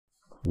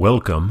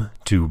Welcome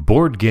to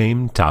Board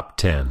Game Top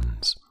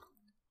Tens,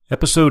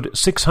 episode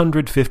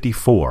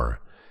 654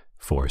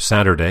 for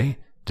Saturday,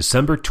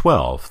 December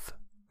 12th,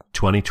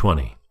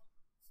 2020.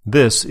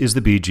 This is the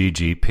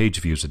BGG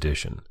Page Views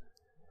edition.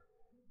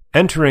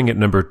 Entering at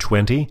number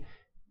 20,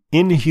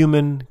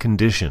 Inhuman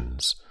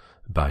Conditions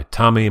by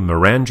Tommy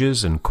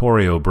Moranges and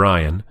Corey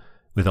O'Brien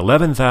with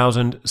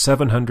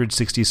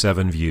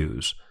 11,767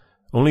 views,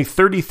 only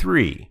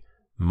 33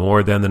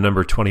 more than the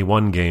number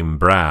 21 game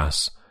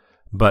Brass,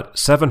 but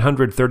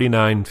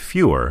 739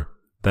 fewer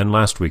than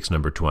last week's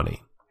number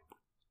 20.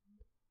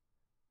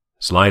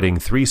 Sliding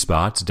 3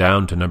 spots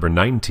down to number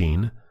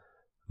 19,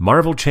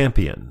 Marvel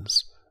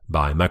Champions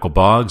by Michael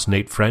Boggs,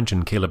 Nate French,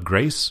 and Caleb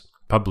Grace,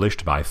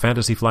 published by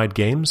Fantasy Flight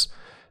Games,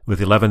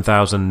 with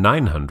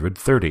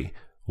 11,930,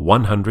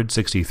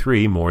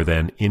 163 more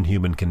than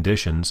Inhuman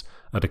Conditions,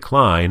 a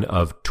decline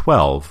of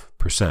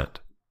 12%.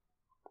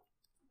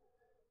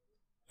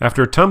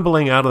 After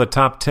tumbling out of the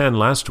top 10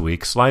 last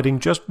week,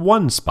 sliding just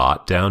 1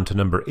 spot down to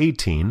number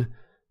 18,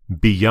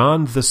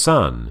 Beyond the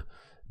Sun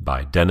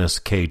by Dennis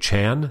K.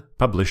 Chan,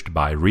 published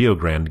by Rio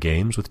Grande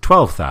Games, with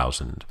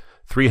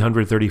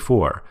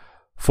 12,334,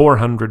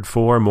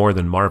 404 more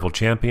than Marvel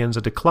Champions,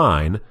 a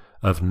decline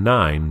of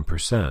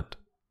 9%.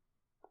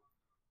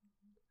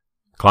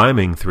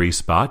 Climbing 3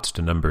 spots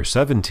to number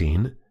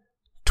 17,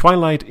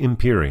 Twilight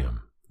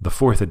Imperium, the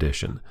 4th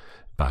edition,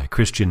 by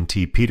Christian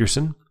T.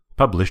 Peterson,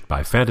 published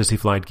by Fantasy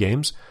Flight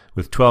Games,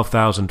 with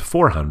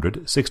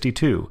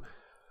 12,462,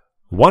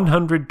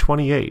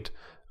 128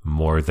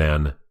 more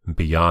than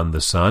Beyond the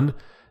Sun,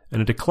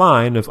 and a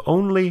decline of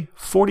only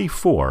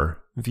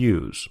 44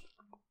 views.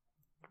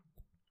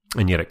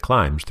 And yet it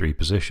climbs 3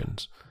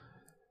 positions.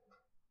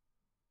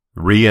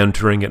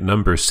 Re-entering at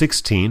number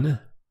 16,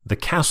 The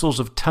Castles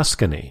of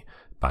Tuscany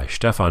by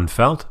Stefan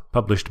Feld,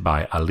 published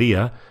by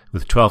Alia,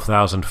 with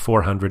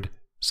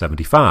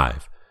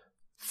 12,475,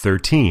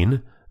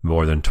 13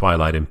 more than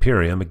Twilight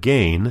Imperium, a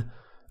gain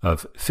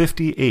of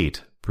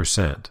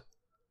 58%.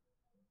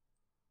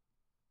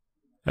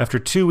 After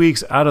 2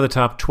 weeks out of the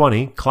top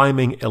 20,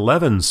 climbing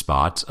 11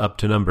 spots up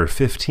to number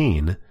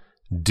 15,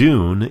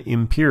 Dune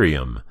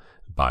Imperium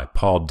by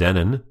Paul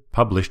Denon,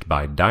 published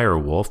by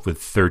Direwolf,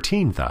 with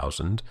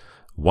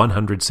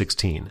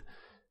 13,116,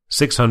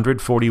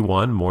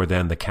 641 more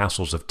than The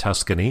Castles of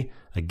Tuscany,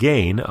 a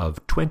gain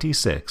of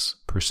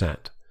 26%.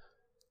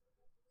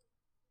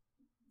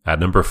 At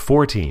number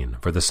 14,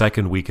 for the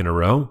second week in a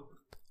row,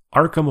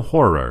 Arkham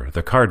Horror,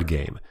 the Card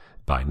Game,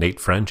 by Nate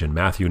French and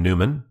Matthew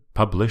Newman,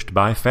 published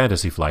by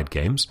Fantasy Flight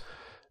Games,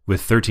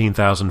 with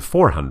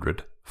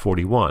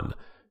 13,441,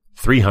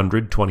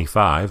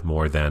 325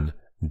 more than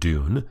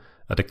Dune,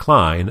 a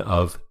decline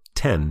of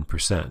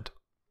 10%.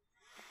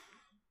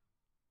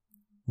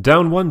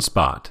 Down 1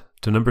 spot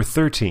to number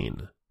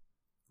 13,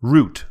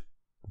 Root,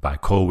 by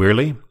Cole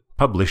Wehrle,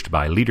 published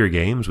by Leader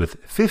Games, with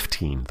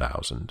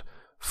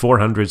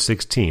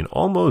 15,416,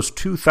 almost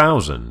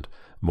 2,000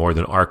 more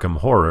than Arkham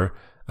Horror,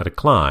 a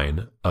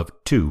decline of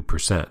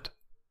 2%.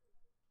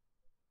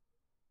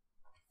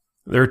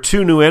 There are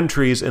 2 new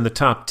entries in the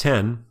top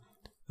 10.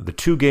 The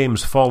 2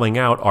 games falling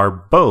out are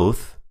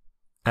both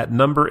at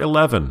number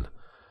 11.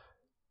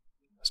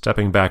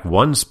 Stepping back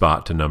 1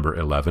 spot to number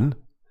 11,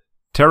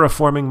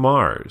 Terraforming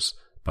Mars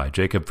by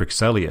Jacob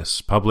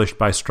Frixelius, published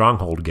by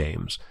Stronghold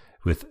Games,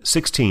 with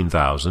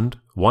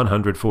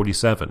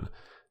 16,147,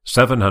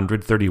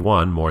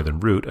 731 more than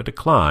Root, a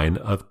decline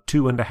of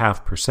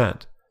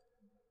 2.5%.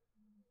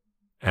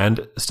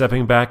 And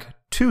stepping back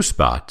 2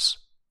 spots,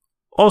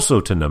 also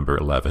to number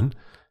 11,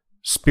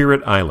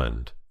 Spirit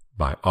Island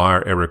by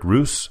R. Eric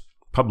Roos,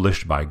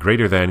 published by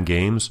Greater Than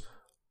Games,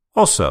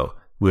 also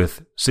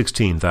with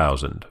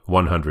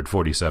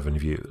 16,147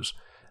 views.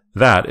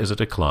 That is a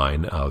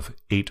decline of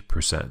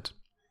 8%.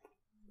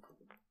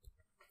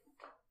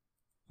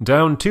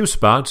 Down 2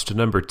 spots to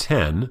number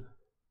 10,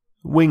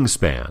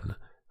 Wingspan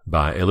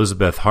by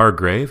Elizabeth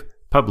Hargrave,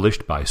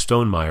 published by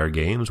Stonemaier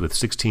Games, with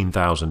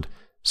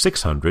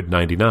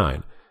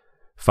 16,699,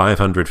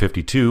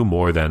 552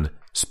 more than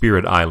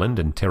Spirit Island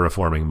and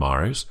Terraforming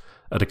Mars,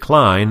 a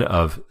decline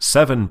of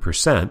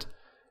 7%,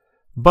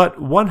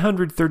 but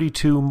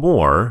 132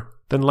 more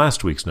than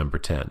last week's number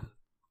 10.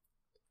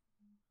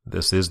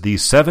 This is the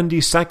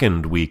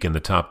 72nd week in the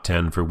top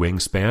 10 for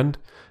Wingspan,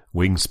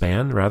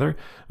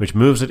 which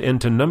moves it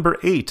into number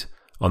 8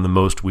 on the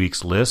most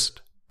weeks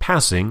list,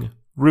 passing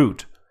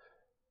Root.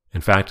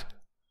 In fact,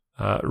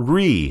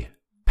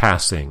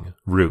 re-passing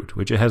Root,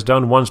 which it has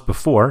done once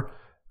before.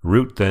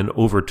 Root then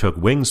overtook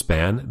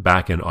Wingspan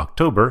back in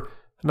October.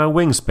 Now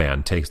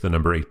Wingspan takes the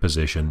number 8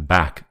 position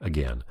back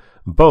again.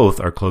 Both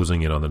are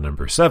closing in on the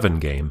number 7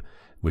 game,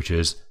 which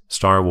is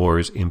Star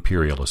Wars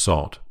Imperial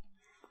Assault.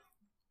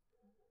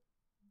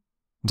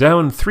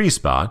 Down 3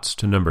 spots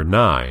to number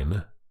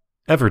 9,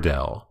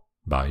 Everdell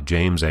by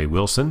James A.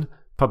 Wilson,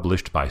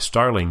 published by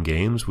Starling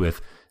Games,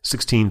 with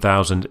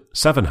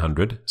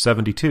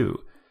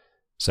 16,772,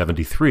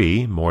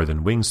 73 more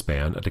than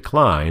Wingspan, a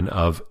decline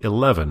of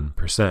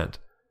 11%.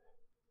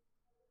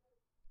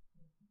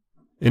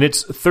 In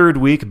its third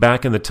week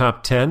back in the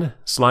top 10,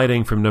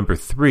 sliding from number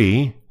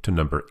 3 to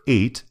number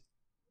 8,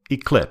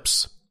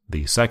 Eclipse,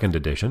 the second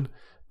edition,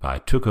 by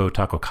Tuco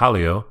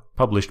Taco-Kallio,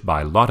 published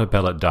by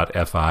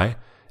Lottapellet.fi,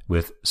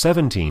 with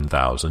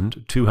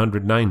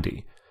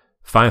 17,290,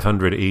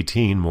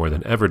 518 more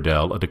than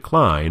Everdell, a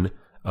decline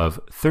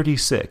of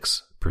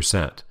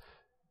 36%.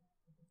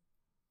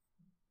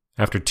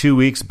 After 2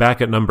 weeks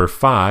back at number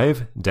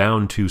 5,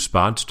 down 2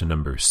 spots to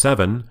number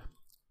 7,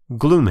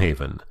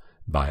 Gloomhaven,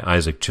 by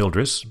Isaac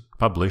Childress,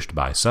 published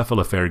by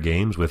Cephalofair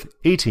Games, with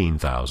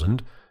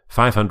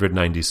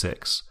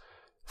 18,596,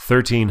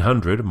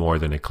 1,300 more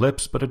than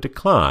Eclipse, but a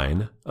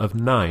decline of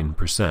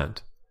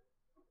 9%.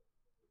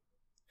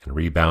 And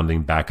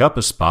rebounding back up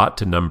a spot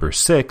to number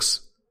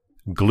 6,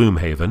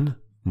 Gloomhaven,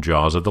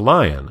 Jaws of the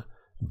Lion,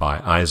 by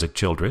Isaac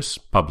Childress,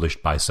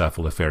 published by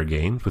Cephalofair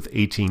Games, with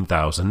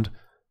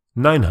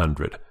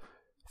 18,900,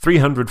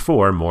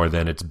 304 more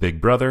than its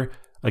big brother,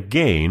 a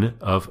gain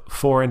of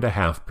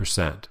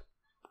 4.5%.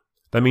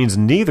 That means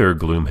neither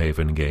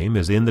Gloomhaven game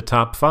is in the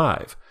top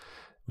 5,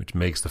 which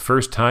makes the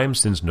first time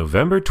since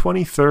November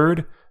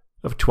 23rd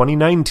of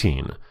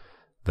 2019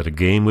 that a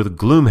game with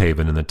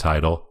Gloomhaven in the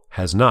title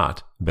has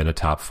not been a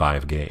top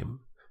 5 game.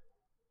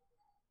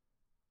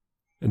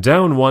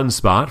 Down 1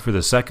 spot for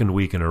the second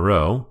week in a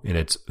row, in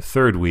its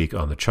third week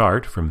on the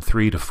chart, from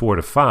 3 to 4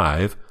 to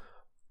 5,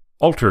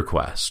 Alter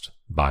Quest,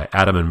 by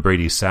Adam and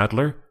Brady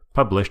Sadler,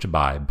 published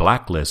by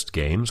Blacklist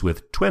Games,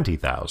 with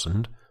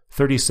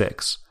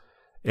 20,036,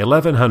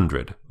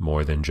 1,100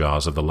 more than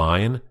Jaws of the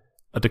Lion,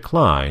 a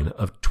decline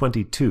of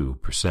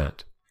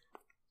 22%.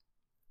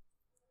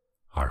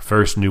 Our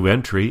first new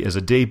entry is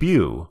a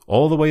debut,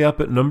 all the way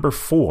up at number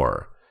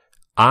 4,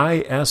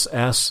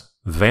 ISS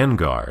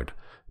Vanguard,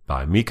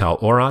 by Michal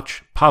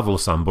Oracz, Pavel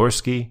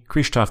Samborski,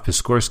 Krzysztof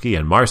Piskorsky,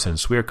 and Marcin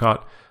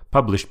Swierkot,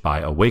 published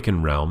by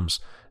Awaken Realms,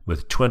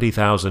 with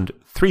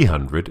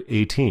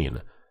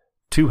 20,318,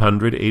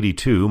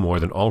 282 more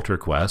than Alter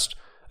Quest,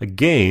 a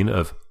gain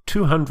of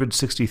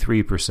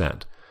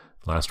 263%.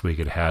 Last week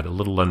it had a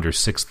little under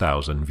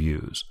 6,000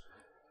 views.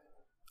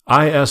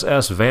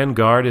 ISS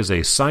Vanguard is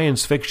a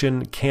science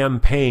fiction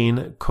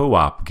campaign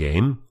co-op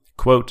game,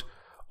 quote,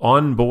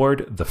 on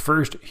board the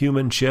first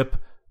human ship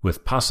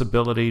with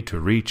possibility to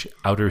reach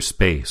outer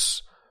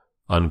space,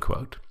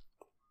 unquote.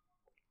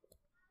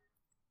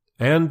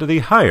 And the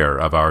higher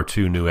of our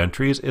 2 new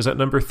entries is at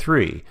number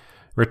 3,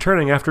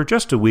 returning after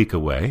just a week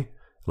away,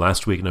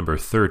 last week number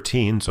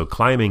 13, so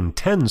climbing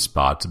 10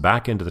 spots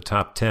back into the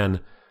top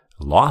 10,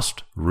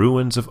 Lost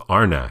Ruins of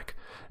Arnak,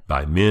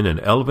 by Min and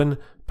Elvin,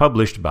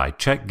 published by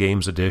Czech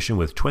Games Edition,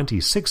 with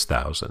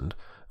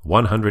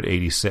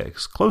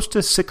 26,186, close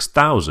to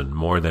 6,000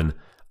 more than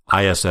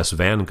ISS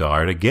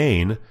Vanguard, a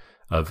gain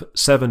of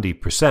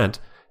 70%,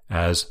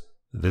 as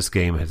this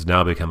game has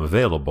now become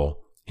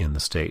available in the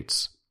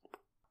States.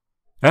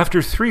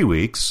 After 3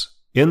 weeks,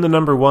 in the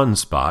number 1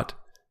 spot,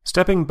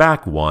 stepping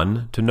back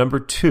 1 to number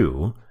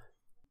 2,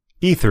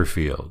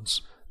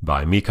 Etherfields,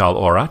 by Michal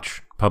Oracz,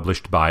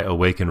 published by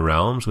Awaken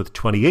Realms, with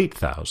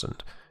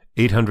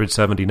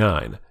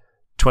 28,879,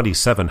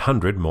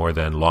 2,700 more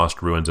than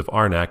Lost Ruins of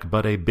Arnak,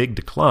 but a big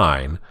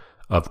decline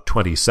of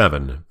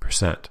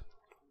 27%.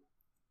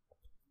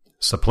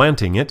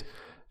 Supplanting it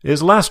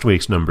is last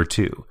week's number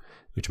 2,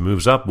 which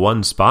moves up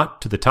 1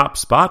 spot to the top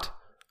spot,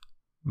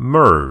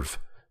 Merv,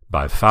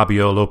 by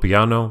Fabio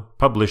Lopiano,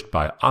 published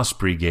by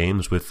Osprey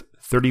Games, with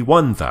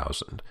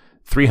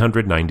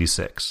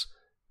 31,396,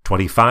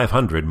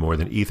 2,500 more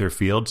than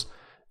Etherfields,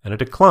 and a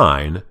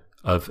decline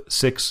of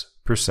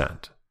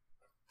 6%.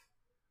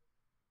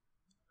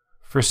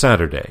 For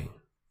Saturday,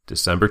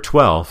 December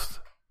 12th,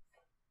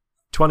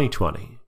 2020.